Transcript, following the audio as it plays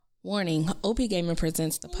Warning, OP Gaming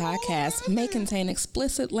Presents the podcast may contain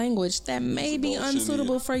explicit language that may be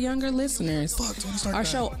unsuitable for younger listeners. Our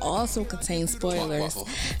show also contains spoilers.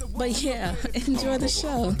 But yeah, enjoy the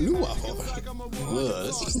show. Blue waffle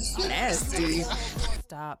was Nasty.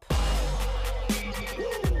 Stop.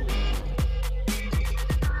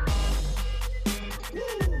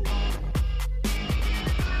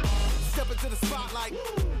 Step into the spotlight.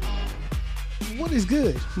 What is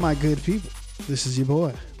good, my good people? This is your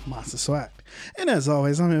boy, Monster Swag. And as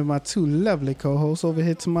always, I'm here with my two lovely co-hosts. Over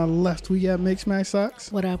here to my left, we got Mix Max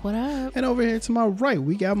Socks. What up, what up? And over here to my right,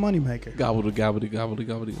 we got Moneymaker. Gobble the gobble the gobble the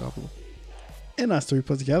gobble the gobble. And us three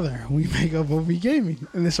put together, we make up OP Gaming.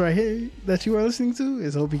 And this right here that you are listening to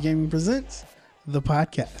is OP Gaming Presents, the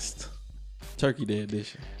podcast. Turkey Day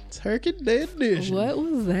edition. Turkey Day edition. What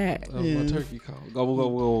was that? That was my turkey call. Gobble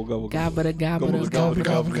gobble gobble gobble. Gobble gobble Gobble Gobble,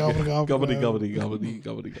 gobble gobble, gobble, gobble gobble. gobble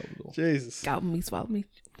gobble gobble. Jesus. Gobble me, swallow me,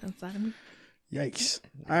 inside of me. Yikes.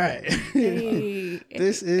 All right. Hey.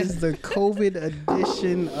 This is the COVID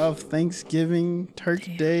edition of Thanksgiving,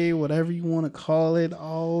 Turkey Day, whatever you want to call it.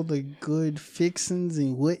 All the good fixings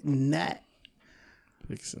and whatnot.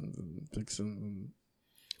 Fixin'.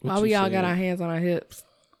 Why we all got our hands on our hips?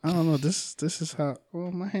 I don't know. This is how.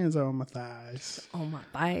 Well, my hands are on my thighs. On my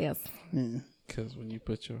thighs. Yeah. Because when you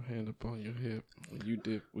put your hand up on your hip, when you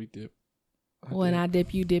dip, we dip. When I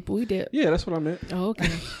dip, you dip, we dip. Yeah, that's what I meant. Oh, okay.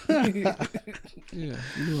 Yeah,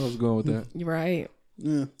 you knew I was going with that. You're right.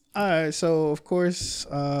 Yeah. All right. So, of course,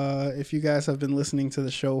 if you guys have been listening to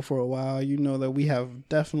the show for a while, you know that we have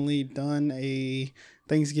definitely done a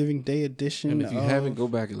Thanksgiving Day edition. And if you haven't, go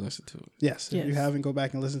back and listen to it. Yes, if you Yes. haven't, go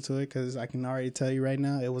back and listen to it because I can already tell you right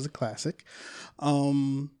now it was a classic.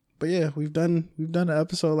 But yeah, we've done an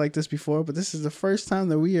episode like this before, but this is the first time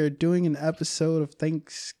that we are doing an episode of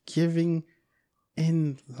Thanksgiving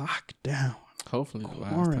in lockdown. Hopefully the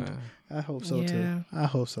last Quarantine. time. I hope so Yeah. too. I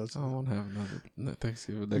hope so I too. don't want to have another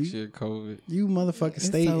Thanksgiving next year. COVID. You motherfuckers It's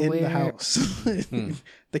stay so in weird. the house.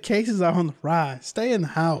 The cases are on the rise. Stay in the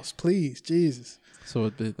house, please. Jesus. So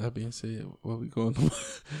with that being said, where we going?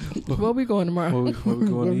 Where we going tomorrow? Where we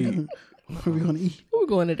going to eat? What are we gonna eat? Where we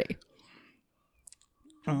going today?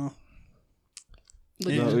 Uh,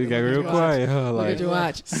 Look Yeah. at No, you- we got look at real your quiet, huh? Look Like, at your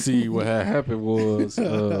watch. see what had happened was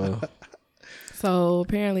So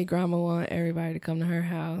apparently grandma want everybody to come to her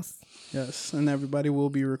house. yes, and everybody will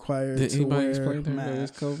be required did to anybody wear explain to her that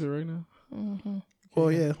it's masks. COVID right now? Mm-hmm.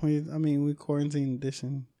 Well, yeah, we quarantine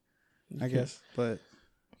edition, I Okay. guess, but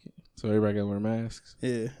So everybody got to wear masks.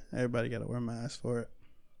 yeah, everybody got to wear masks for it.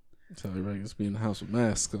 So everybody gets to be in the house with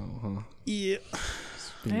masks on, huh? Yeah,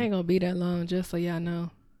 I ain't gonna be that long, just so y'all know.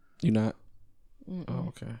 You not? Mm-mm. Oh,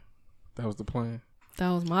 okay. That was the plan. That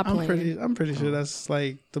was my plan. I'm pretty sure that's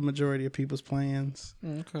like the majority of people's plans.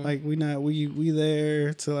 Okay. Like we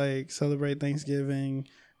there to like celebrate Thanksgiving,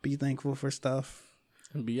 be thankful for stuff,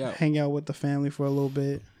 And be out. hang out with the family for a little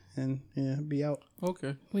bit, and yeah, be out.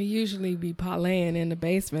 Okay. We usually be parlaying in the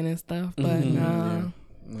basement and stuff, but Mhm, nah. yeah.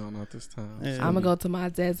 No, not this time. Yeah. I'm gonna go to my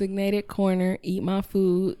designated corner, eat my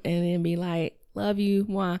food, and then be like, "Love you,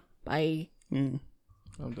 mwah, bye." Mm.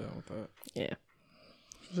 I'm down with that. Yeah.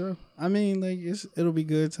 Sure. I mean, like it'll be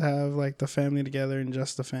good to have like the family together and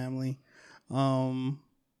just the family. No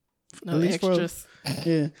At least extras.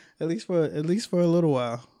 Yeah, at least for a little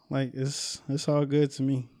while. Like it's all good to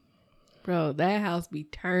me. Bro, that house be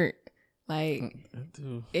turned. Like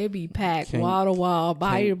Dude, it be packed Can't- wall to wall,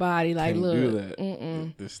 body to can't- body. Like, can't look, do that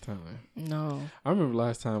mm-mm, this time. no, I remember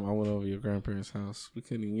last time I went over your grandparents' house. We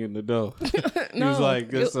couldn't even get in the door. He no. was like,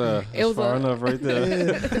 "This it it's was far a- enough right there."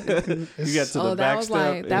 You got to Oh, the that back was step.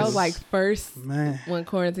 like that was like first Man, when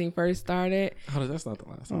quarantine first started. Oh, that's not the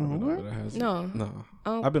last time I've been over that house. No.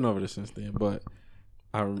 Oh. I've been over there since then, but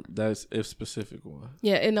that's a specific one.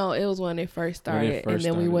 Yeah, it was when it first When started, it first and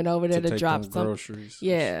then we started went over there to take drop them some groceries.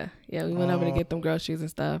 Yeah, we went over to get them groceries and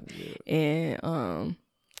stuff, and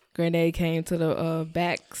Granddaddy came to the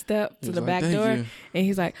back step He to was the like, back "Thank door, you. and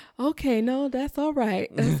he's like, "Okay, no, that's all right,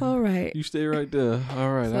 that's all right." You stay right there.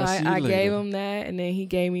 All right, So I'll see you I later. gave him that, and then he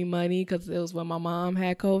gave me money because it was when my mom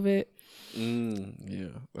had COVID. Yeah,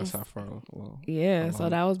 that's how far along. Yeah, so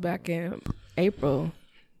that was back in April.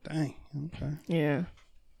 dang. Okay. Yeah,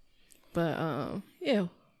 but yeah,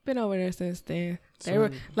 been over there since then. They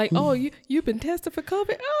were like, "Oh, you've been tested for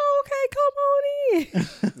COVID? Oh, okay, come on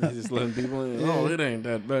in." They just letting people in. Oh, it ain't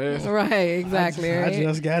that bad. Right, exactly. I right?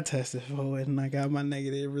 just got tested for it and I got my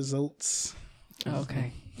negative results.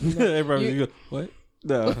 Okay. Everybody go, what?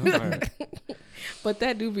 No. All right. But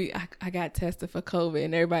that do be, I got tested for COVID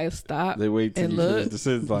and everybody stopped. They wait till And you look. finish the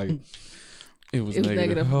sentence like, it was It was negative.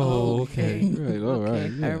 negative. Oh, Oh, okay. okay. Right. All right. Okay,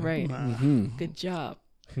 Yeah. all right. Mm-hmm. Good job.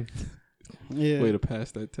 Yeah. Way to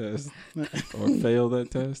pass that test or fail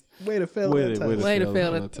that test. Way to fail Way that test. Way to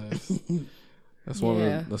fail that test. That's one.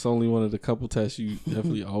 Yeah. That's only one of the couple tests you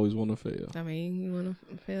definitely always want to fail. I mean, you want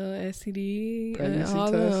to fail STD, Pregnancy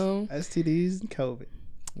all test, of them. STDs, and COVID.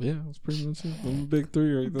 Yeah, that's pretty much it. Them big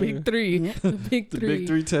three right there. Big three. The big The three. big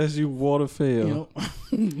three tests you want to fail.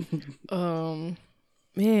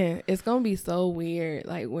 Man, it's gonna be so weird,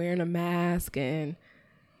 like wearing a mask, and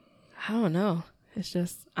I don't know. It's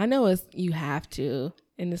just, I know it's, you have to,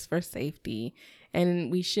 and it's for safety,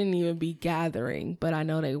 and we shouldn't even be gathering, but I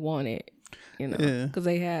know they want it, you know, Yeah. because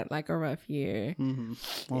they had like a rough year.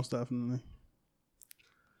 Most definitely.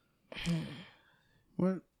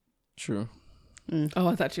 What? True. Oh,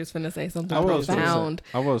 I thought you was finna say something I was profound.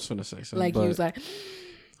 finna say something. Like but, you was like,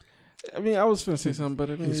 I mean, I was finna say something, but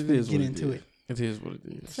it Just is get what into it is. It is what it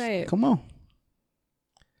is. say it. Come on.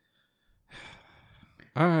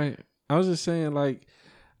 All right. I was just saying, like,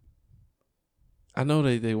 I know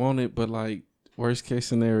they want it, but like, worst case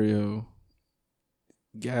scenario,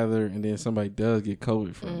 gather and then somebody does get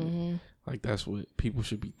COVID from it. Like, that's what people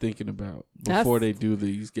should be thinking about before they do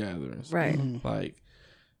these gatherings. Right. Like,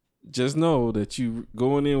 just know that you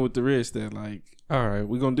going in with the risk that, like, all right,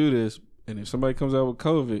 we're going to do this. And if somebody comes out with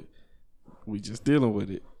COVID, we just dealing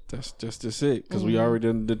with it. That's just it. Because we already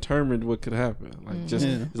done determined what could happen. Like, just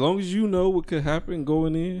as long as you know what could happen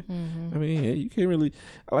going in, I mean, yeah, you can't really,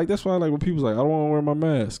 like, that's why I like when people's like, I don't want to wear my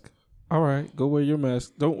mask. All right, go wear your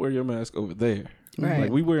mask. Don't wear your mask over there. Right.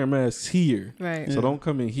 Like, we wear masks here. Right. So don't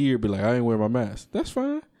come in here and be like, I ain't wear my mask. That's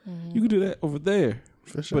fine. You can do that over there.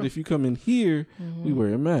 For sure. But if you come in here, we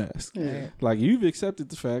wear a mask. Yeah. Like, you've accepted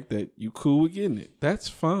the fact that you cool with getting it. That's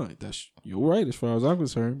fine. That's you're right as far as I'm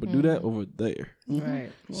concerned. But do that over there.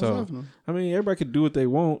 Right. So definitely. I mean, everybody could do what they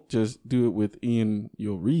want. Just do it within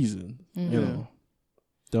your reason. You know,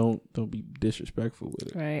 don't be disrespectful with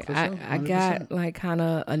it. Right. For sure, I got like kind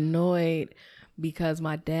of annoyed because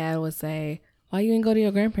my dad would say, why you didn't go to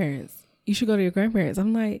your grandparents? You should go to your grandparents.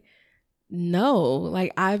 I'm like, no,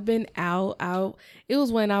 like I've been out. It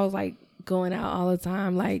was when I was like going out all the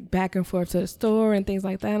time, like back and forth to the store and things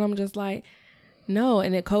like that. And I'm just like, no.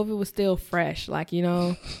 And then COVID was still fresh, like, you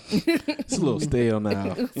know. It's a little stale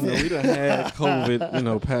now. You know, we done had COVID, you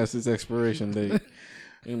know, past its expiration date.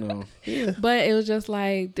 You know. Yeah. But it was just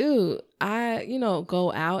like, dude, I, you know,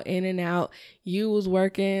 go out, in and out. You was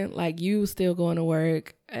working, like you was still going to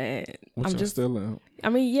work. And Which I'm I'm just, still out. I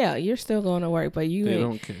mean, yeah, you're still going to work, but you They ain't,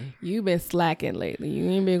 don't care. you been slacking lately. You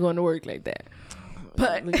ain't been going to work like that.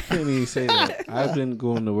 But You can't even say that. I've been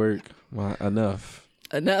going to work enough.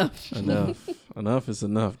 enough. Enough is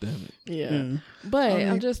enough, damn it. Yeah. But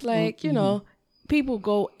I'm just like, you know, people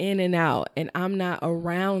go in and out and I'm not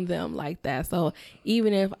around them like that. So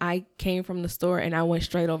even if I came from the store and I went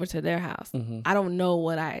straight over to their house, I don't know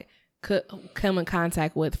what I could come in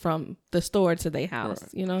contact with from the store to their house,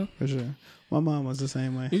 you know? For sure. My mom was the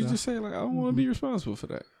same way. You so. just say, like, I don't want to be responsible for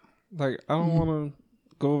that. Like, I don't want to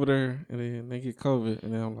go over there and then they get COVID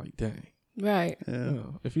and then I'm like, dang. Right. Yeah. You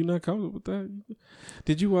know, if you're not comfortable with that,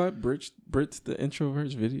 did you watch Brit's the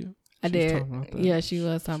Introverts video? I She was did. talking about that. Yeah, she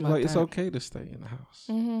was talking She's about like, it's that. okay to stay in the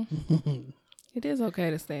house. It is okay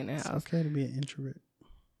to stay in the It's house. okay to be an introvert.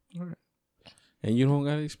 All right. And you don't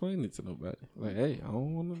got to explain it to nobody. Like, hey, I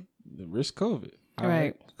don't want to risk COVID. All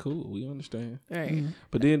Right. Cool. We understand. Right.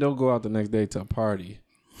 But then don't go out the next day to a party.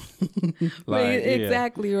 Like, yeah.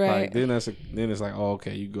 exactly right. Like, then it's like, oh,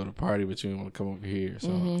 okay, you go to a party, but you don't want to come over here.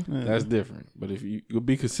 So that's different. But if you'll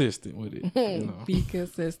be consistent with it, you know. Be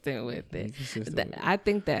consistent with Be it. consistent with it. I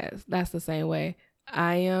think that's the same way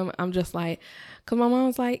I am. I'm just like, because my mom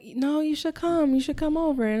was like, no, you should come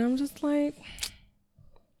over. And I'm just like,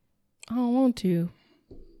 I don't want to.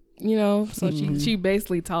 You know, so she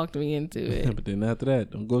basically talked me into it. But then after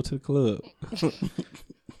that, don't go to the club.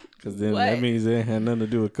 Because then What? that means it ain't had nothing to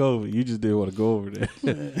do with COVID. You just didn't want to go over there.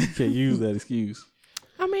 You can't use that excuse.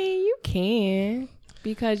 I mean, you can,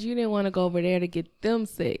 because you didn't want to go over there to get them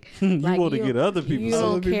sick. You want to get other people You sick.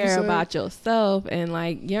 don't Other people care sick? about yourself and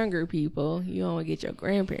like younger people. You don't want to get your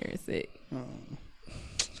grandparents sick.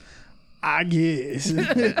 I guess.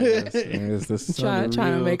 It's the Trying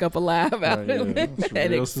to make up a laugh out Right, of yeah. it. It's That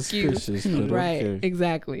real excuse. suspicious, but Right, okay.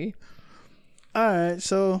 exactly. All right,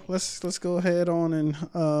 so let's go ahead on and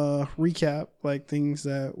recap like things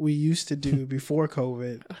that we used to do before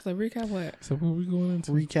COVID. So recap what? So what are we going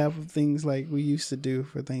into? Recap of things like we used to do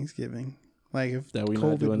for Thanksgiving, like if That we not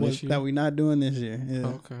COVID doing was this year? that we not doing this year. Yeah.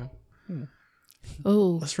 Okay.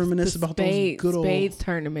 Oh, Let's reminisce about those good old spades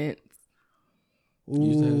tournament, You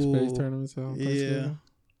used to have space Ooh, tournaments on Yeah, Thanksgiving?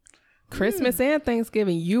 Christmas and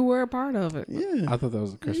Thanksgiving. You were a part of it. yeah. I thought that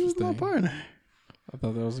was a You Christmas was my thing. partner. I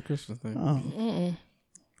thought that was a Christmas thing. Oh.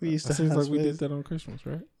 We used to It seems have like we did spades. that on Christmas,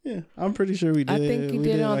 right? Yeah, I'm pretty sure we did. I think you We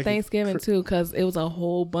did it on like, Thanksgiving too, because it was a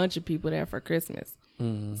whole bunch of people there for Christmas.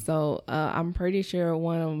 Mm. So I'm pretty sure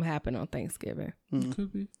one of them happened on Thanksgiving.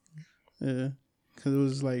 Could be. Yeah, because it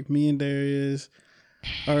was like me and Darius,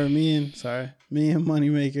 or me and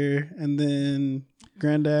Moneymaker, and then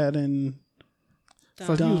Granddad and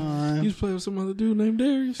Don. You was playing with some other dude named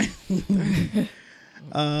Darius. Think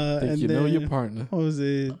and you then, know your partner. What was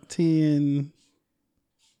it? T and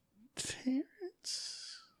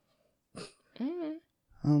Terrence? Mm.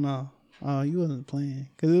 I don't know. Oh, you wasn't playing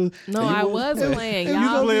because it was. No, you I was playing. You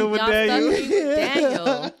Y'all, playing with y'all Daniel. stuck me with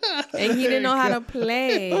Daniel, and he didn't know how to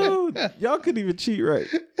play. Oh, y'all couldn't even cheat right.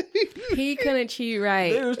 He couldn't cheat They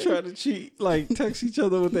right. was trying to cheat, like text each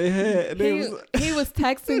other with their head. And they was He was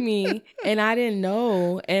texting me, and I didn't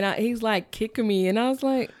know, and he's like kicking me, and I was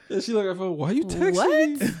like, and she looked at her phone. Why you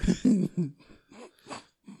texting me?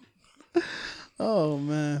 Oh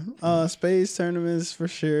man, spades tournaments for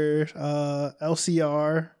sure.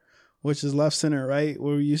 LCR, which is left, center, right,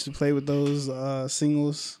 where we used to play with those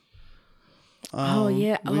singles. Oh,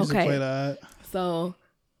 yeah. we used to Okay. play that. so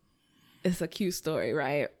it's a cute story,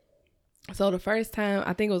 right? So the first time,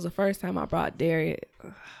 I think it was the first time I brought Darius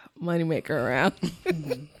Moneymaker around.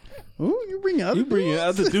 Ooh, you bring other You bringing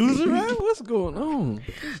other dudes around? What's going on?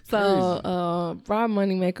 So brought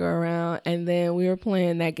Moneymaker around, and then we were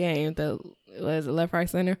playing that game, was it left, right,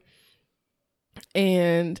 center?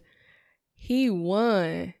 And he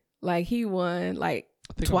won like I think I won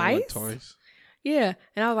twice. twice. Yeah.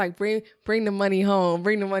 And I was like, bring the money home,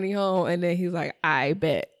 And then he's like, I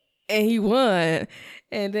bet. And he won.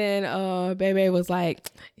 And then Bebe was like,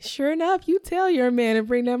 sure enough, you tell your man and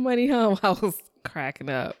bring that money home. I was cracking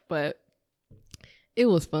up, but it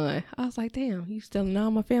was fun. I was like, damn, you stealing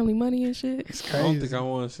all my family money and shit? It's I don't crazy. think I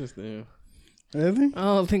won since then. Really? I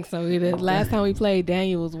don't think so either. Last time we played,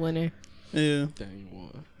 Daniel was winner. Yeah. Dang, you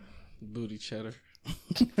won. Booty cheddar.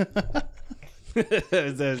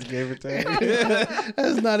 Is that his gamer tag?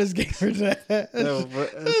 That's not his gamer tag. No,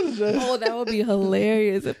 but Oh, that would be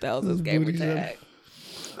hilarious if that was his gamer Booty tag.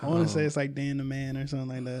 I want to say it's like Dan the Man or something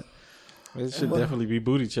like that. it should definitely be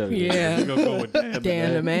booty cheddar. Yeah. We're gonna go with Dan.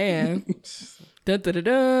 Dan the man. Dun, dun, dun,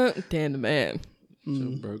 dun. Dan the man.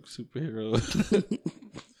 So broke superhero.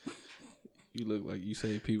 You look like you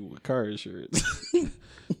save people with car insurance.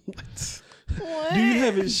 What? Do you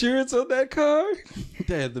have insurance on that car?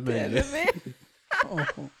 Dan the Dan man. the man.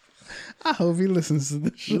 Oh, I hope he listens to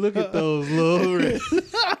this. Look at those little red.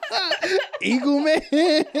 Eagle Man.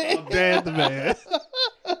 Dan the man.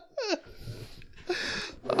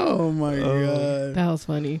 Oh my god. That was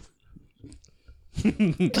funny. So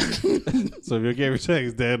if your gamer tag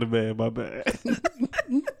is Dan the man, my bad.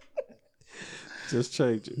 Just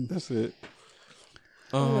change it. That's it.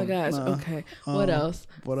 Oh my gosh. no. Okay. What else?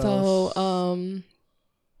 What So, else?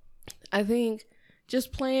 I think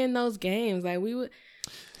just playing those games, like we would.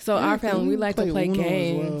 So Yeah, our family, we like to play Uno as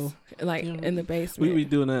games, well. like Yeah. in the basement. We be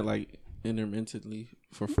doing that like intermittently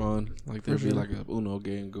for fun. Like there'd be like a Uno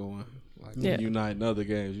game going. Like Yeah. uniting other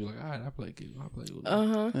games. You're like, all right, I play Uno.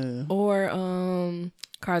 Uh-huh. Yeah. Or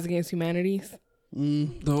Cards Against Humanities.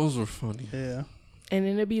 Those were funny. Yeah. And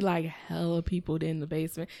then it'd be like hella people in the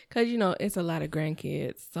basement. Cause you know, it's a lot of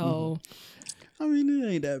grandkids. So I mean, it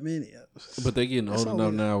ain't that many of us. But they getting It's old enough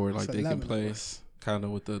only- now where like it's they can 11 of play us. kind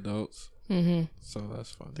of with the adults. mhm. So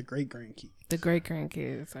that's fun. The great grandkids. The great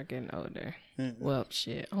grandkids are getting older. Yeah. Well,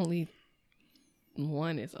 shit. Only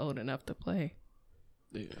one is old enough to play.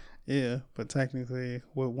 Yeah. Yeah, but technically,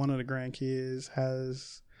 one of the grandkids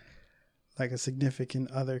has like a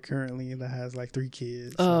significant other currently that has like 3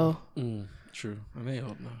 kids. So, Oh, True. And they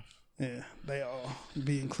old enough. yeah, they all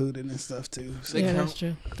be included and stuff too. So They yeah, count. that's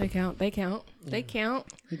true. They count. They count. They count.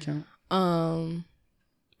 they count.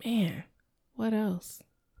 Man, what else?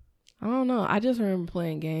 I don't know. I just remember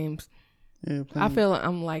playing games. Yeah, I feel like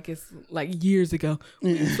I'm like it's like years ago.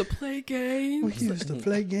 We used to play games. we used to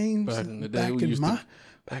play games Back in the day, back we in used my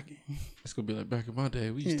to- It's gonna be like back in my day.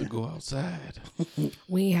 We used to go outside.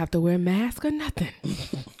 We ain't have to wear masks or nothing.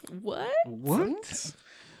 What? What?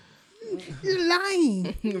 You're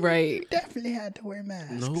lying. Right. Definitely had to wear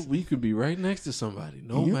masks. No, we could be right next to somebody.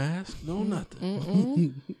 No mask, no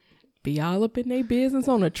nothing. Be all up in their business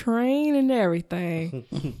on a train and everything.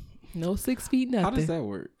 No 6 feet, nothing. How does that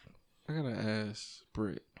work? I gotta ask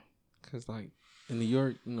Britt, cause like in New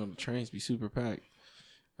York, you know the trains be super packed.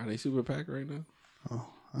 Are they super packed right now? Oh,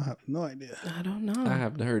 I have no idea. I don't know. I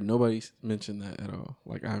haven't heard nobody mention that at all.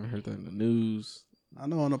 Like I haven't heard that in the news. I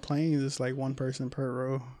know on a plane it's like one person per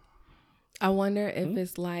row. I wonder if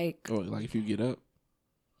it's like Oh, like if you get up,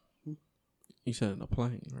 You said in a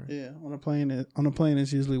plane, right? Yeah, on a plane.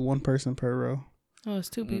 It's usually one person per row. Oh, it's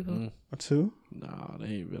two people. Or two? Nah, they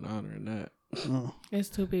ain't been honoring that. Oh. It's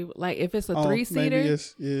two people. Like if it's a Maybe 3-seater,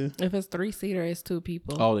 if it's 3-seater, it's two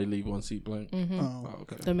people. Oh, they leave one seat blank. Oh,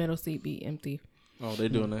 okay. The middle seat be empty. Oh, they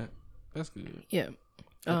doing that. That's good. Yeah.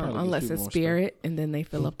 probably Unless gives it's people more Spirit, and then they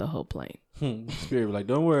fill up the whole plane. Spirit be like,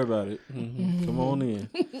 don't worry about it. Come on in.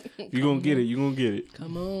 You gonna get it. You gonna get it.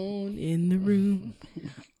 Come on in the room.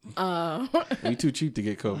 We too cheap to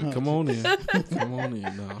get COVID. Come on in. Come on in.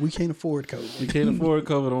 No, we can't afford COVID. we can't afford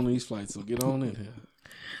COVID on these flights. So get on in here.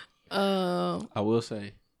 I will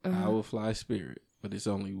say, I will fly Spirit, but it's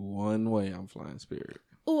only one way I'm flying Spirit.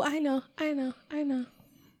 Oh, I know.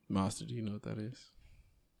 Monster, do you know what that is?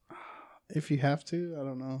 If you have to, I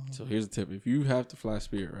don't know. So here's a tip: if you have to fly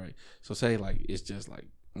Spirit, right? So say like it's just like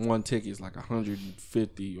one ticket is like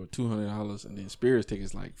 $150 or $200, and then Spirit's ticket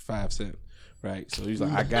is like 5 cents, right? So he's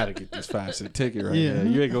like, I gotta get this 5 cent ticket right now.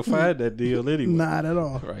 You ain't gonna find that deal anyway. Not at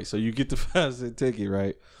all. Right. So you get the 5 cent ticket,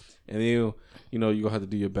 right? And then you know you gonna have to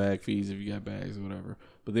do your bag fees if you got bags or whatever.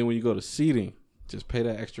 But then when you go to seating, just pay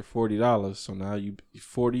that extra $40. So now you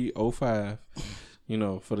 $40.05,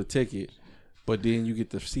 for the ticket. But then you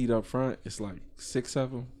get the seat up front. It's like 6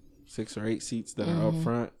 of them, 6 or 8 seats that are up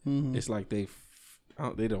front. It's like they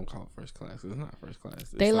don't call it first class. It's not first class.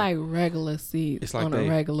 It's they like regular seats it's like on a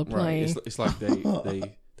regular plane. Right. It's like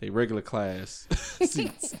they regular class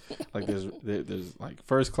seats. Like there's like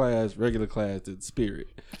first class, regular class, and Spirit.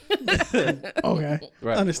 Okay,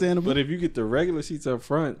 right. Understandable. But if you get the regular seats up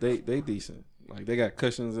front, they decent. Like they got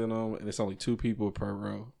cushions in them, and it's only 2 people per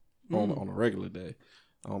row on a regular day.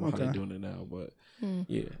 I don't know how they're doing it now, but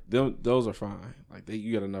yeah, those are fine. Like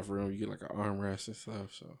you got enough room. You get like an armrest and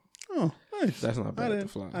stuff. So nice. That's not bad to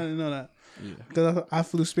fly. I didn't know that. Yeah, because I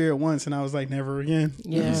flew Spirit once and I was like, never again.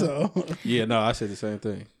 Yeah. So yeah, no, I said the same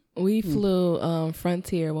thing. We flew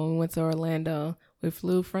Frontier when we went to Orlando. We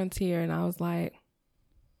flew Frontier, and I was like,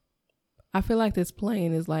 I feel like this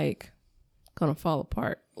plane is like gonna fall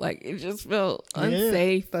apart. Like it just felt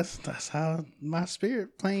unsafe. That's how my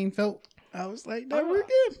Spirit plane felt. I was like, never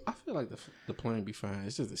again. I feel like the plane be fine.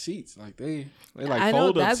 It's just the seats. Like they like I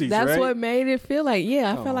fold know, up seats, that's right? what made it feel like.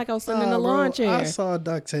 Yeah, I felt like I was sitting in a lawn chair. I saw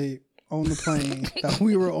duct tape on the plane that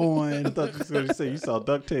we were on. I thought you was going to say you saw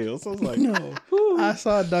DuckTales. I was like, no, I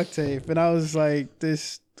saw duct tape and I was like,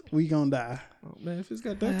 we gonna die. oh, man, if it's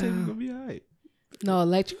got duct tape, it's gonna be all right. No,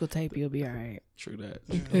 electrical tape, you'll be all right. True that.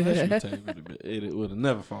 Electrical tape it would have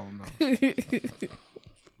never fallen off.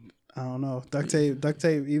 I don't know. Duct tape.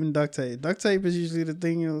 Even duct tape. Duct tape is usually the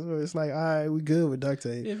thing where it's like, all right, we good with duct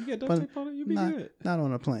tape. Yeah, if you got duct tape on it, you'll be good. Not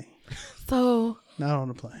on a plane. So Not on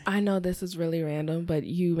a plane. I know this is really random, but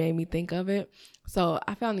you made me think of it. So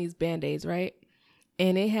I found these Band-Aids, right?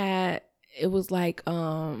 And it was like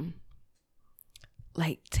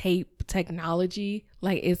tape technology.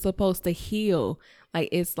 Like it's supposed to heal. Like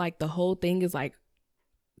it's like the whole thing is like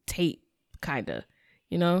tape, kind of.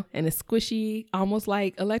 And it's squishy, almost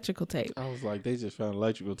like electrical tape. I was like, they just found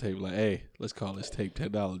electrical tape. Like, hey, let's call this tape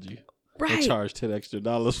technology. Right. They charge $10 extra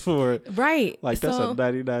for it. Right. Like that's so a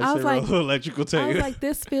 99-cent like, electrical tape. I was like,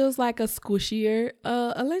 this feels like a squishier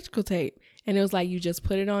electrical tape. And it was like, you just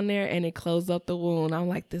put it on there and it closed up the wound. I'm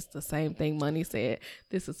like, this is the same thing Money said.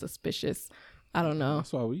 This is suspicious. I don't know.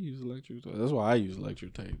 That's why we use electrical tape. That's why I use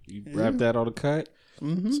electric tape. You wrap that on the cut.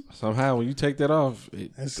 Mm-hmm. Somehow when you take that off,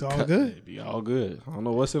 it's all good. It be all good. I don't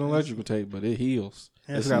know what's in electrical tape, but it heals.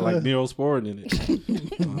 It's it's got like Neosporin in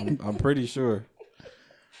it. I'm pretty sure.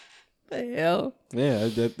 The hell? Yeah,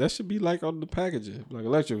 that should be like on the packaging, like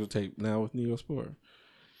electrical tape now with Neosporin.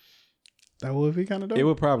 That would be kind of dope. It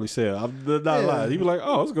would probably sell. I'm not lying. He'd be like,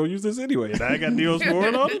 "Oh, I was gonna use this anyway." And I got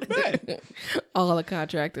Neosporin on it. All the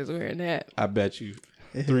contractors wearing that. I bet you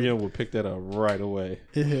 3M would pick that up right away.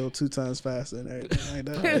 It healed 2 times faster and everything like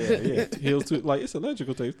that. Yeah. Heals too. Like it's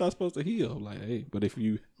electrical tape. It's not supposed to heal. Like, hey, but if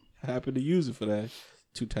you happen to use it for that,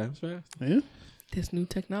 2 times faster. Yeah. This new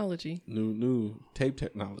technology. New tape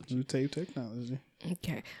technology. New tape technology.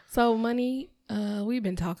 Okay. So Money, we've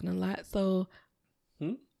been talking a lot. So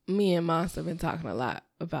me and Monster have been talking a lot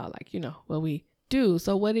about what we do.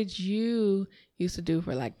 So what did you used to do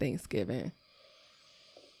for like Thanksgiving?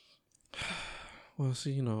 Well,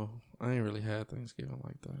 see, I ain't really had Thanksgiving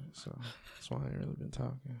like that, so that's why I ain't really been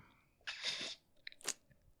talking.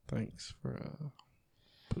 Thanks for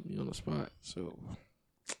putting me on the spot. So,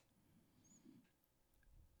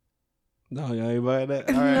 no, y'all ain't buying that.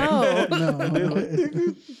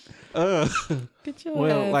 All right. Get your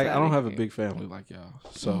well, ass like I outta don't have a here. big family like y'all,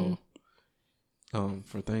 so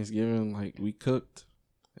for Thanksgiving, like we cooked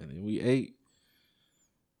and then we ate.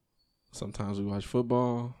 Sometimes we watch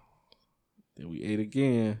football. Then we ate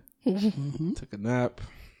again. Mm-hmm. Took a nap.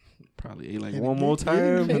 Probably ate like And one more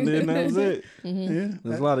time, and then that was it. Yeah,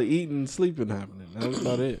 There's a lot of eating and sleeping happening. That was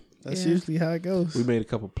about it. that's usually how it goes. We made a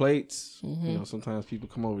couple plates. You know, sometimes people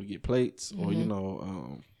come over to get plates, or you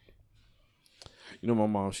know, my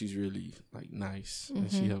mom, she's really like nice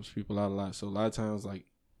and she helps people out a lot. So a lot of times, like,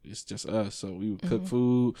 it's just us. So we would cook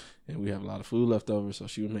food, and we have a lot of food left over. So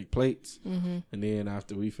she would make plates, and then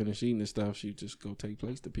after we finish eating this stuff, she'd just go take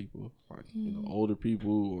plates to people, like you know, older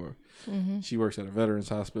people, or she works at a veterans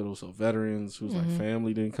hospital. So veterans whose like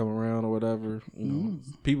family didn't come around or whatever, you know,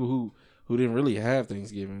 people who didn't really have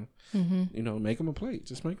Thanksgiving, you know, make them a plate.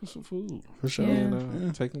 Just make them some food For sure.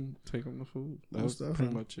 and take them the food. That was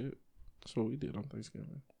pretty much it. That's what we did on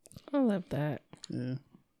Thanksgiving. I love that. Yeah,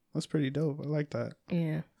 that's pretty dope. I like that.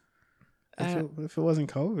 Yeah. If it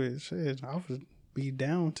wasn't COVID, shit, I would be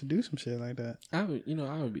down to do some shit like that. I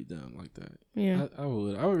would be down like that. Yeah. I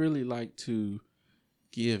would really like to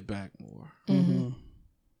give back more. Mm-hmm.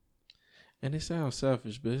 And it sounds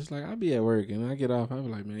selfish, but it's like I be at work and I get off. I be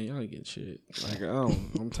like, man, y'all ain't getting shit. Like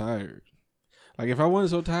I'm tired. Like if I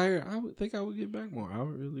wasn't so tired, I would think I would get back more. I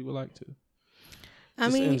would like to. I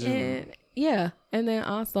Just in mean, general. and then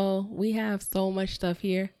also we have so much stuff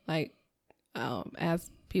here. Like, as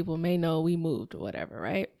people may know, we moved or whatever,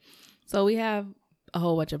 right? So we have a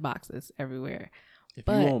whole bunch of boxes everywhere. If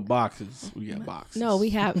But- you want boxes, we got boxes. No,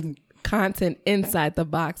 we have content inside the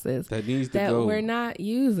boxes that needs to that go. we're not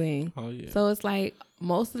using. Oh yeah. So it's like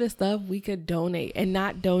most of the stuff we could donate, and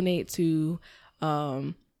not donate to,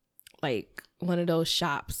 like one of those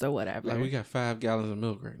shops or whatever. Like we got 5 gallons of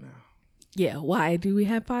milk right now. Yeah. Why do we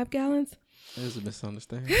have 5 gallons? There's a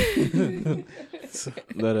misunderstanding.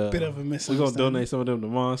 But Bit of a we're misunderstanding. gonna donate some of them to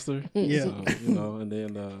Monster. Yeah. So, you know, and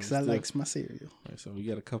then Because I likes my cereal. right, so we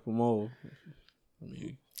got a couple more. I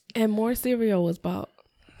mean, And more cereal was bought.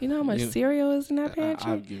 You know how much You know, cereal is in that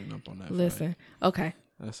pantry? I've given up on that. Listen. Okay.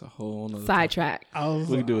 That's a whole nother Sidetrack. We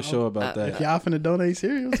can do a show about If that. y'all finna donate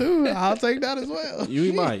cereal too, I'll take that as well.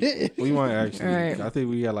 We might actually. Right. I think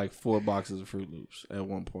we got like 4 boxes of Fruit Loops at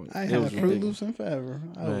one point. I It had was Fruit ridiculous. Loops in forever.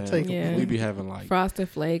 I Man, will take Yeah. them. We be having like Frosted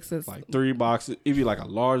Flakes is 3 boxes. It'd be like a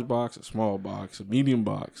large box, a small box, a medium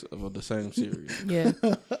box of the same cereal. yeah.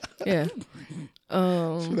 Yeah.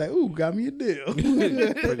 She's like, ooh, got me a deal.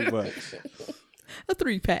 Pretty much. A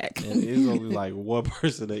 3-pack. And it's only like one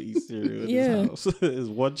person that eats cereal in Yeah. this house. It's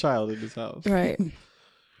one child in this house. Right.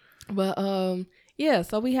 But yeah,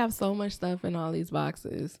 so we have so much stuff in all these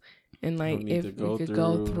boxes. And like Don't need if to we could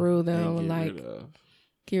go through them, and get like rid of.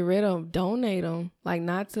 get rid of them, donate them. Like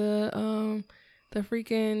not to the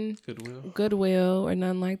freaking Goodwill or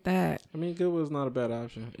nothing like that. I mean, Goodwill's not a bad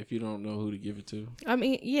option if you don't know who to give it to. I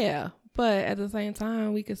mean, yeah, but at the same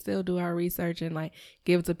time, we could still do our research and like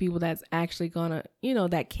give it to people that's actually gonna, you know,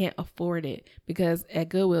 that can't afford it. Because at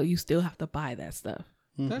Goodwill, you still have to buy that stuff.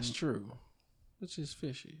 That's true. It's just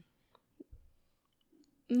fishy.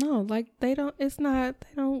 No, like they don't. It's not.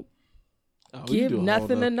 They don't Oh, we can give do a whole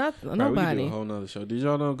nothing nother- to nothing. Right, we can do Nobody. a whole nother show. Did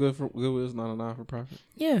y'all know Goodwill's not a non-for-profit?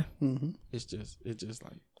 Yeah. Mm-hmm. It just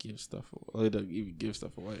like gives stuff away. It doesn't even give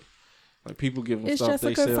stuff away. Like people give them It's stuff. just a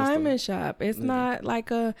they sell consignment stuff. shop. It's not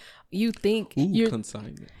like a you think Ooh,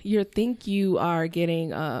 consignment. you are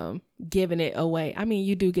getting giving it away. I mean,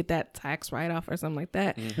 you do get that tax write off or something like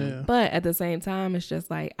that. Yeah. But at the same time, it's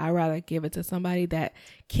just like I'd rather give it to somebody that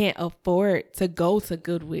can't afford to go to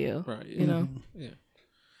Goodwill. Right. You know? Yeah.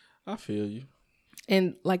 I feel you.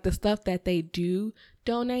 And like the stuff that they do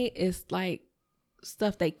donate is like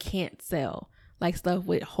stuff they can't sell. Like stuff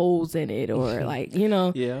with holes in it or like, you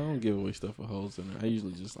know. Yeah, I don't give away stuff with holes in it. I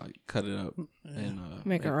usually just like cut it up and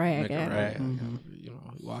Make a rag Make a out of rag. it. You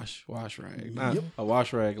know, wash rag. Not a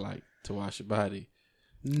wash rag like to wash your body.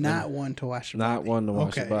 Not one to wash your Not body. one to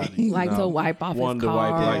wash your body. Like to No, wipe off one his to wipe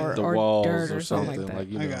car like the or walls dirt or or something something. like that. Like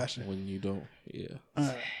you I know, gotcha. when you don't.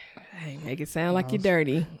 Yeah. Hey, make it sound like you're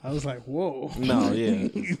dirty. I was like, whoa. No. Yeah.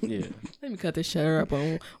 Yeah. Let me cut this shirt up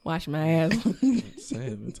and wash my ass.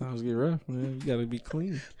 Saying when times get rough, man, you gotta be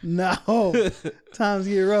clean. No. Times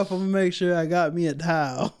get rough. I'm going to make sure I got me a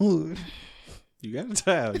towel. You got a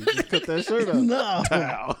towel. You just cut that shirt off. No.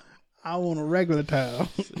 Towel. I want a regular towel.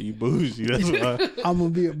 You bougie. That's why. I'm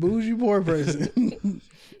going to be a bougie poor person.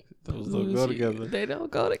 Those don't go together. They don't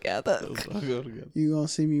go together. Those don't go together. You going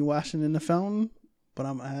to see me washing in the fountain, but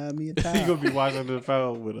I'm going to have me a towel. You gonna be washing the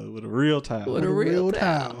fountain with a real towel. With a real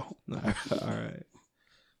towel. All right.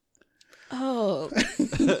 Oh,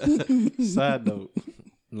 Side note.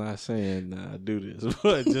 I'm not saying I do this,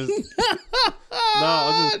 but just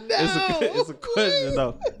no. It's a question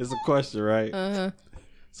though. It's a question, right? uh-huh.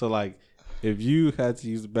 So like, if you had to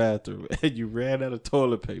use the bathroom and you ran out of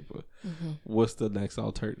toilet paper, what's the next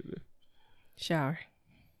alternative? Shower.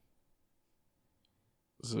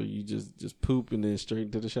 So you just poop and then straight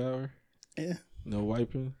into the shower? Yeah. No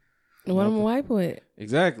wiping? What am I wipe with?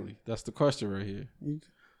 Exactly. That's the question right here.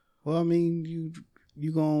 Well, I mean,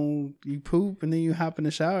 you poop and then you hop in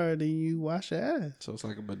the shower, then you wash your ass. So it's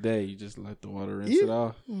like a bidet. You just let the water rinse it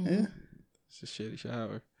off. Yeah. It's a shitty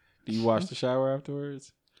shower. Do you wash the shower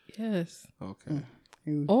afterwards? Yes. Okay.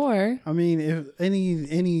 Or I mean, if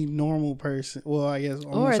any normal person, well, I guess, I'm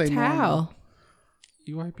or gonna a say towel. normal.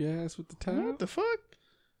 You wipe your ass with the towel? What the fuck?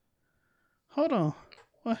 Hold on.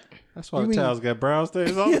 What? That's why You the mean- towels got brown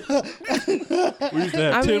stains on them. We used to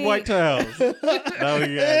have I 10 mean- white towels. Now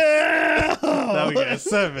we got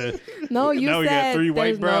 7. No, you Now we got said 3 white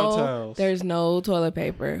there's brown no, towels. There's no toilet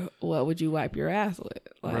paper. What would you wipe your ass with?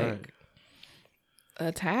 Like Right.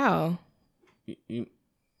 a towel. You-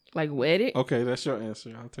 Like wet it. okay, that's your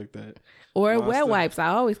answer. I'll take that. Or Monster. wet wipes. I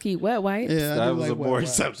always keep wet wipes. Yeah, I That do was like a wet more wipes.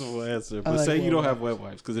 acceptable answer. I But like say you wet don't have wipes. wet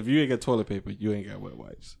wipes. Because if you ain't got toilet paper, you ain't got wet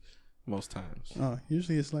wipes. Most times. Oh,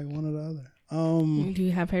 usually it's like one or the other. Do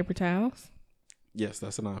you have paper towels? Yes,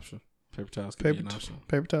 that's an option. Paper towels can Paper be an option.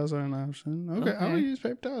 paper towels are an option. Okay, I Okay. would use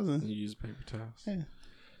paper towels. Then. You use paper towels. Yeah.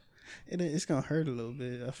 It's gonna hurt a little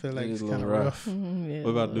bit. I feel like It it's is a kind of little rough. Yeah, What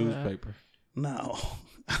about well, newspaper? No,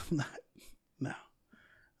 I'm not. No,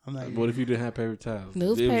 I'm not. What if you didn't have paper towels? It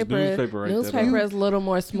was Newspaper. newspaper right Newspaper there. is a little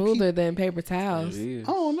more smoother than paper towels. It is.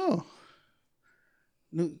 I don't know.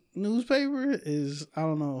 Newspaper is, I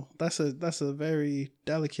don't know. That's a very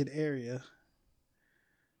delicate area.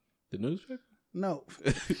 The newspaper? No,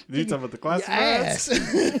 You talking about the your classifieds?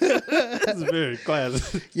 ass. That's very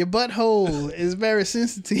classic. Your butthole is very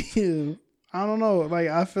sensitive. I don't know. Like,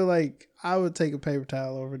 I feel like I would take a paper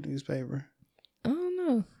towel over newspaper. I don't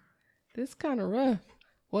know. This kind of rough.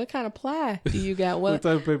 What kind of ply do you got? What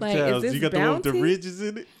type of paper like, is towels? this You got the one with the Bounty? ridges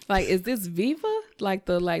in it? Like, is this Viva? Like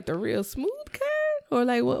the real smooth kind? Or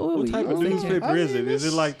like what What were type you of thinking? newspaper I is mean, it? Is it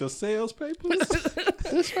it's- like the sales papers?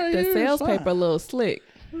 This right The here is sales fine. paper a little slick.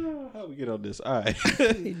 How we get on this? All right.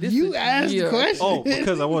 This You is asked the your- question. Oh,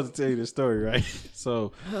 because I wanted to tell you this story, right?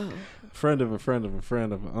 So, friend of a friend of a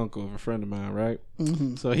friend of an uncle of a friend of mine, right?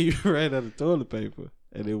 Mm-hmm. So he ran out of toilet paper,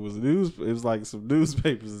 and it was news. It was like some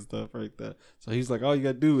newspapers and stuff right there. So he's like, all you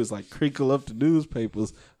gotta do is like crinkle up the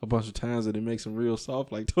newspapers a bunch of times, and it makes them real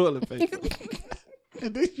soft like toilet paper.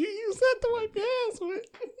 And then you use that to wipe your ass with.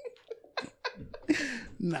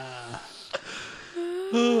 Nah.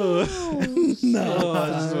 Oh, No. I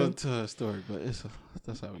just want to tell that story, but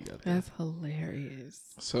that's how we got there. That's hilarious.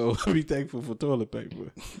 So be thankful for toilet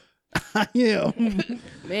paper. Yeah.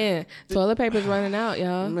 Man, toilet paper's running out,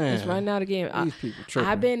 y'all. Man, It's running out again. These people tripping.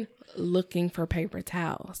 I've been looking for paper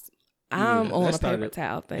towels. I'm Yeah, on that a paper started-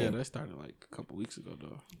 towel thing. Yeah, that started like a couple weeks ago,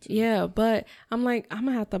 though. too. Yeah, but I'm like, I'm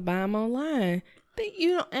gonna have to buy them online.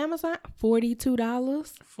 Amazon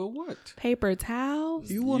 $42 For what? paper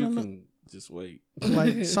towels. You wanna you know- can just wait.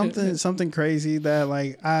 Like something crazy that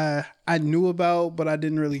like I knew about but I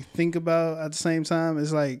didn't really think about at the same time.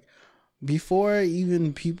 It's like before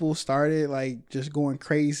even people started like just going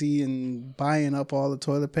crazy and buying up all the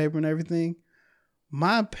toilet paper and everything,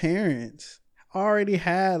 my parents already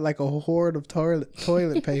had like a hoard of toilet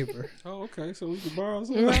paper. Oh, okay. So we can borrow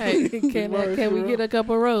some. Right? Can we get a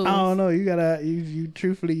couple rolls? I don't know. You gotta you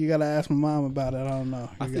truthfully you gotta ask my mom about it. I don't know.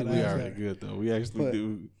 I You think gotta we ask already her. good though. We actually But-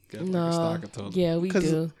 do got like a No, stock of toilet. yeah, we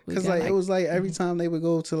do. We Because got, like it was like every time they would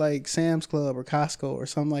go to like Sam's Club or Costco or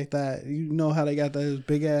something like that, you know how they got those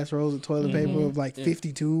big ass rolls of toilet paper of like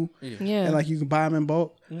 52, yeah. and like you can buy them in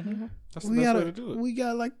bulk. That's the We best got way to do it. we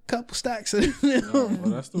got like a couple stacks of Oh,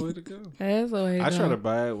 well, that's the way to go. That's the way to I go. try to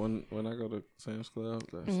buy it when I go to Sam's Club.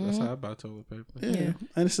 That's how I buy toilet paper. Yeah.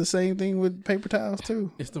 And it's the same thing with paper towels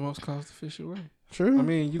too. It's the most cost efficient way. True. I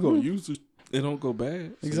mean, you gonna use it, it don't go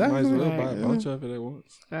bad. So Exactly. You might as well Right. buy a bunch of it at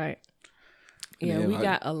once. Right. Yeah, Man, we I-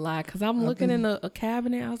 got a lot because I'm looking in a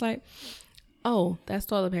cabinet. I was like, oh, that's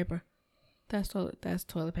toilet paper. That's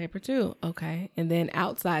toilet paper too. Okay. And then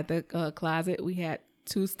outside the closet, we had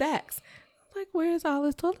 2 stacks. Like, where's all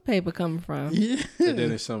this toilet paper coming from? yeah. And then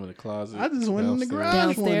there's some in the closet. I just went in the downstairs.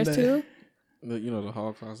 garage one Downstairs day. too. You know, the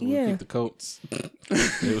hall closet where Yeah. we keep the coats.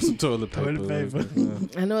 There was some toilet paper. Toilet paper.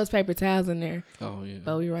 Yeah. I know it's paper towels in there, Oh yeah.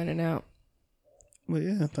 but we running out. But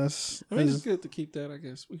yeah, that's. I mean, it's good to keep that. I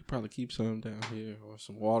guess we could probably keep some down here or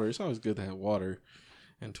some water. It's always good to have water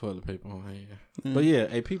and toilet paper on hand. But yeah,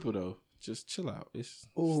 hey, people though, just chill out. It's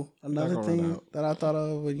Oh, not another gonna run thing out. that I thought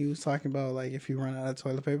of when you was talking about like if you run out of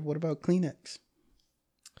toilet paper, what about Kleenex?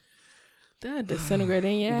 That disintegrate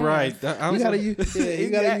in your ass. Right. You gotta use. Yeah, you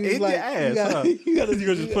gotta use in like. your ass. You gotta You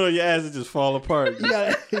gonna just put on your ass and just fall apart.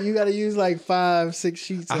 You gotta use like 5-6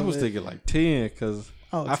 sheets. I was thinking like 10 because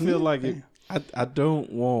I feel 10? like I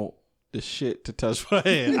don't want the shit to touch my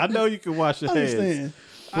hand. I know you can wash your hands.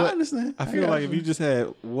 I understand. I feel like if you just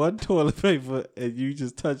had one toilet paper and you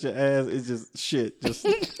just touch your ass, it's just shit. Just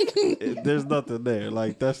there's nothing there.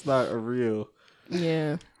 Like that's not a real.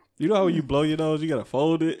 Yeah. You know how when you blow your nose, you gotta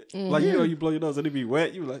fold it. Like you know, you blow your nose and it be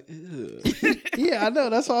wet. You like, ew. Yeah, I know.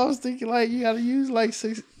 That's why I was thinking. Like you gotta use like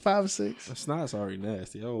 5 or 6. The snot's already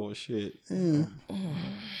nasty. Oh shit. Yeah.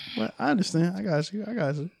 But I understand. I got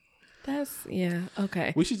you. That's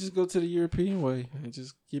okay. We should just go to the European way and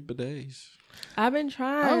just get bidets. I've been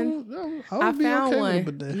trying. I found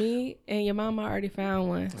one. Me and your mama already found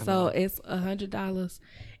one. So it's $100,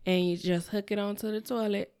 and you just hook it onto the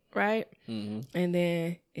toilet, right? Mm-hmm. And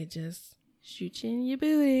then it just shoots you in your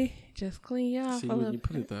booty. Just clean you off. See, when you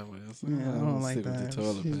put it that way, I don't like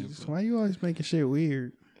that. Why you always making shit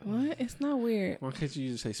weird? What? It's not weird. Why can't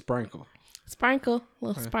you just say sprinkle? Sprinkle,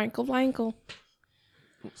 little sprinkle, blankle.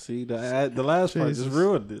 See, the last part just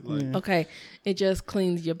ruined it. Like, okay, it just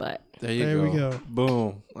cleans your butt. There we go.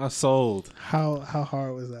 Boom. I sold. How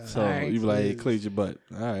hard was that? So you be like, hey, clean your butt.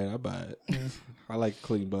 All right, I buy it. I like a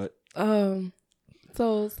clean butt.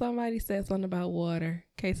 So somebody said something about water,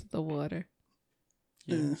 cases of water.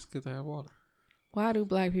 Yeah, it's good to have water. Why do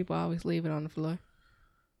black people always leave it on the floor?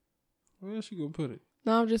 Where else you gonna put it?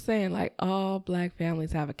 No, I'm just saying, like, all black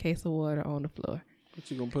families have a case of water on the floor.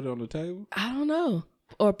 What, you gonna put it on the table? I don't know.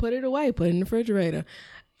 Or put it away, put it in the refrigerator.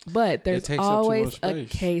 But there's always a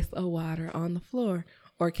case of water on the floor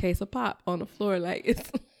or a case of pop on the floor. Like,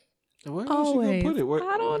 it's where always. You gonna put it? Where,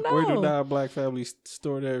 I don't know. Where do non-black families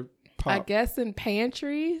store their pop? I guess in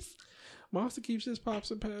pantries. Monster keeps his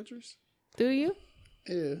pops in pantries. Do you?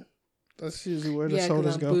 Yeah. That's usually where the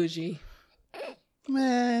sodas go. Bougie.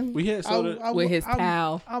 Man, we had soda with his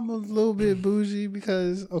towel. I'm a little bit bougie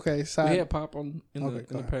because we had pop in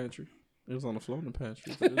the pantry. It was on the floor in the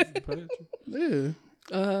pantry. It was in the pantry.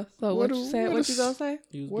 Yeah. So what you said? What you gonna say?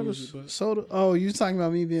 What is soda? Oh, you talking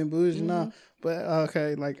about me being bougie? Mm-hmm. No, but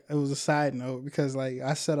okay. Like it was a side note because like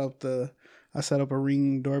I set up a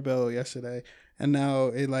Ring doorbell yesterday, and now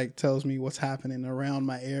it like tells me what's happening around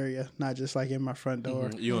my area, not just like in my front door.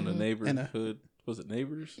 Mm-hmm. You on the neighborhood? Was it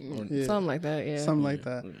Neighbors? Yeah. Something like that, yeah. Something like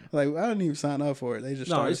that. Yeah. Like, I didn't even sign up for it. They just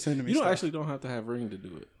started sending me You stuff. actually don't have to have Ring to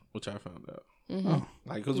do it, which I found out. Mm-hmm. Oh.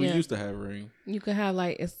 Like, because we used to have Ring. You could have,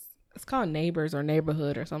 like, it's called Neighbors or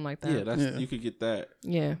Neighborhood or something like that. Yeah, you could get that.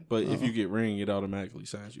 Yeah. But if you get Ring, it automatically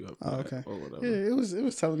signs you up for okay. or whatever. Yeah, it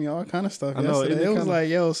was telling me all kind of stuff yesterday. It was like,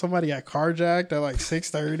 yo, somebody got carjacked at like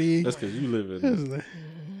 6:30. That's because you live in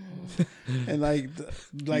and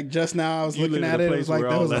like just now I was looking at it. It was like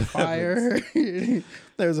there was a fire.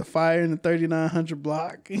 There was a fire in the 3900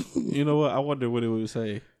 block. You know what? I wonder what it would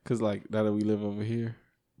say. Because like now that we live over here,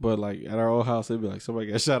 but like at our old house, it'd be like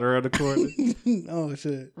somebody got shot around the corner. Oh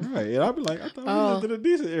shit! Right, and I'd be like, I thought we lived in a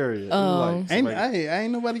decent area. Like,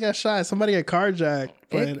 ain't nobody got shot. Somebody got carjacked,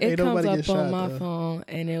 but ain't nobody get shot. It comes up on my phone,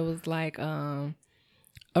 and it was like around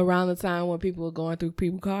the time when people were going through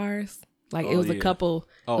people's cars. Like it was a couple.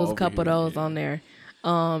 It was a couple of those on there.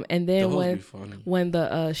 And then when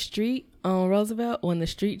the street on Roosevelt, when the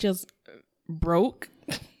street just broke,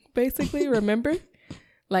 basically, remember?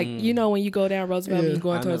 Like, you know, when you go down Roosevelt and you're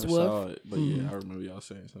going towards Wolf. Saw it, but yeah, I remember y'all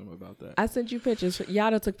saying something about that. I sent you pictures.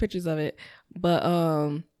 Yada took pictures of it. But,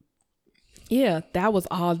 yeah, that was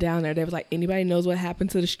all down there. They was like, anybody knows what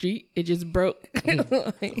happened to the street? It just broke.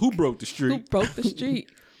 Like, who broke the street? Who broke the street?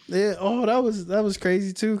 Yeah. Oh, that was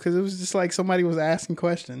crazy, too, because it was just like somebody was asking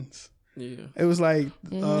questions. Yeah. It was like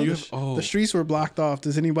the streets were blocked off.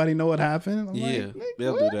 Does anybody know what happened? I'm like,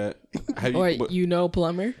 they'll what? do that. You know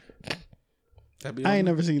plumber? I ain't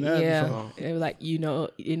never seen that before. It was like,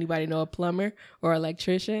 anybody know a plumber or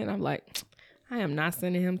electrician? I'm like, I am not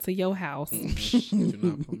sending him to your house. Do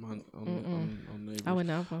not put mine on Neighbors. I would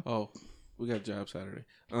not. Oh, we got a job Saturday.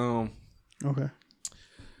 Okay.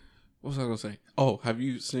 What was I gonna say? Oh, have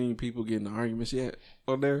you seen people getting arguments yet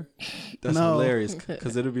on there? That's hilarious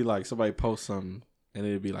because it'll be like somebody post something and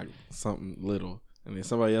it'll be like something little, and then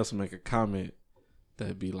somebody else will make a comment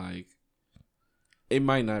that'd be like, it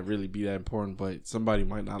might not really be that important, but somebody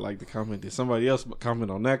might not like the comment. Then somebody else comment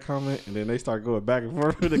on that comment, and then they start going back and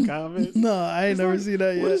forth with the comments. No, I ain't never seen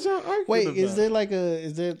that yet. What is y'all arguing about? Is there like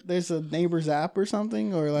there's a Neighbors app or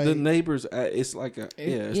something, or like the Neighbors? It's like like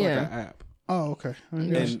an app. Oh, okay.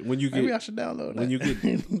 And when you get, maybe I should download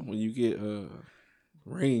that. When you get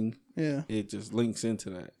Ring, yeah, it just links into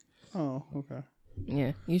that. Oh, okay.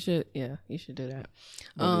 Yeah, you should. Yeah, you should do that.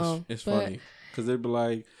 But it's funny because they'd be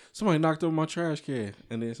like, somebody knocked over my trash can,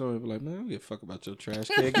 and then somebody would be like, man, I don't give a fuck about your trash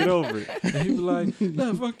can. Get over it. And he'd be like,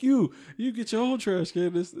 nah, fuck you. You get your own trash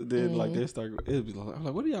can. Then like they start. It'd be like, I'm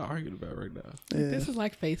like, what are y'all arguing about right now? Yeah. This is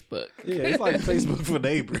like Facebook. Yeah, it's like Facebook for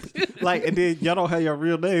neighbors. Like, and then y'all don't have your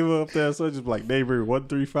real name up there, so it's just like neighbor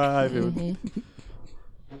 135. And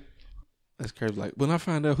that's crazy. Like, when I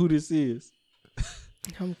find out who this is,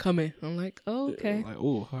 I'm coming. I'm like, oh, okay. like,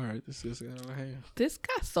 oh, all right, this is out of hand. This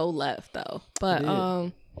got so left though. But Yeah.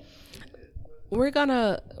 we're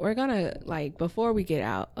gonna like before we get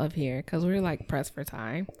out of here, because we're like pressed for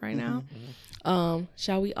time right now.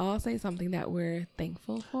 Shall we all say something that we're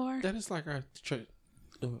thankful for? That is like our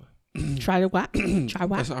Try to what? Try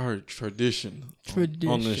what? that's our tradition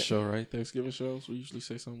on this show, right? Thanksgiving shows. We usually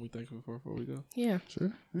say something we're thankful for before we go. Yeah.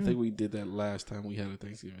 Sure. I think we did that last time we had a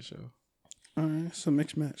Thanksgiving show. All right. So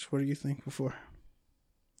mixed match. What are you thankful for?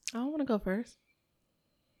 I want to go first.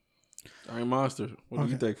 All right, Monster. What are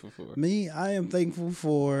you thankful for? Me, I am thankful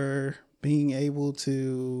for being able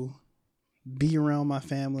to be around my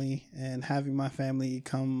family and having my family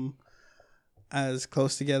come as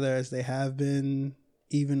close together as they have been,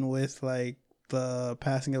 even with like the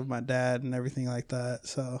passing of my dad and everything like that.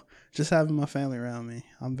 So just having my family around me,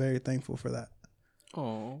 I'm very thankful for that.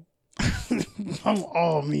 Oh, I'm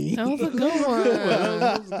all me. That was a good one.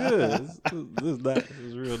 that was good. This is nice. It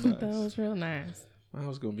was real nice. That was real nice. I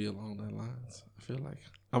was gonna be along that lines. I feel like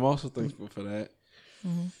I'm also thankful for that.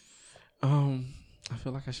 I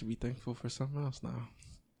feel like I should be thankful for something else now.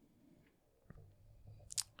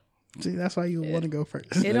 See, that's why you want to go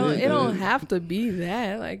first. It don't have to be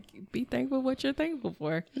that. Like, be thankful for what you're thankful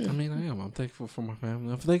for. I mean, I am. I'm thankful for my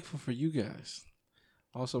family. I'm thankful for you guys.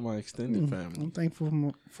 Also, my extended family. I'm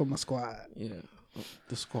thankful for my squad. Yeah,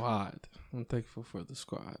 the squad. I'm thankful for the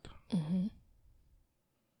squad.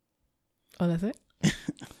 Oh, that's it?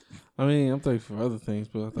 I mean, I'm thankful for other things,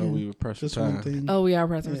 but I thought we were pressed for Just one time. thing. Oh, we are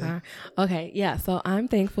pressed for time. Okay, yeah. So I'm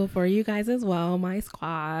thankful for you guys as well, my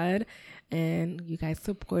squad, and you guys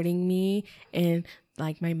supporting me and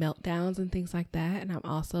like my meltdowns and things like that. And I'm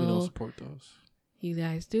also We don't support those. You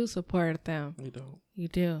guys do support them. We don't. You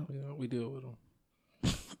do. We deal with them.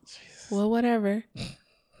 Well, whatever.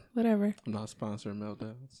 Whatever. I'm not sponsoring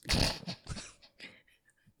meltdowns.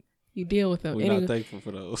 You deal with them. We're not thankful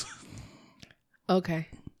for those. Okay.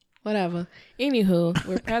 Whatever. Anywho,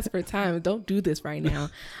 we're pressed for time. Don't do this right now.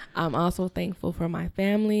 I'm also thankful for my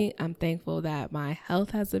family. I'm thankful that my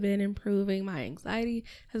health has been improving. My anxiety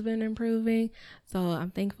has been improving. So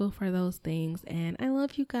I'm thankful for those things. And I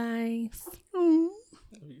love you guys.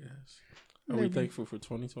 Yes. Are we thankful for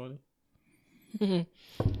 2020?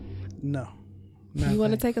 No. You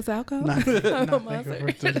want to take us out, Cole? Not thankful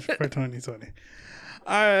for 2020.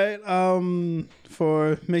 All right.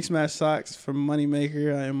 For Mixed Match Socks from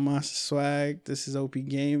Moneymaker, I am Monster Swag. This is OP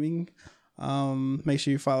Gaming. Make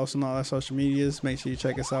sure you follow us on all our social medias. Make sure you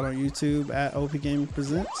check us out on YouTube at OP Gaming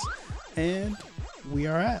Presents. And we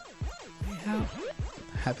are at. Yeah.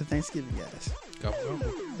 Happy Thanksgiving, guys. Go, go.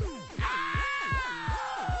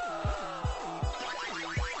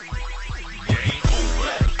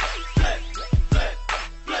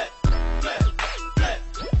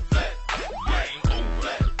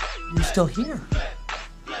 You're still here.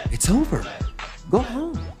 It's over. Go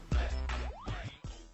home.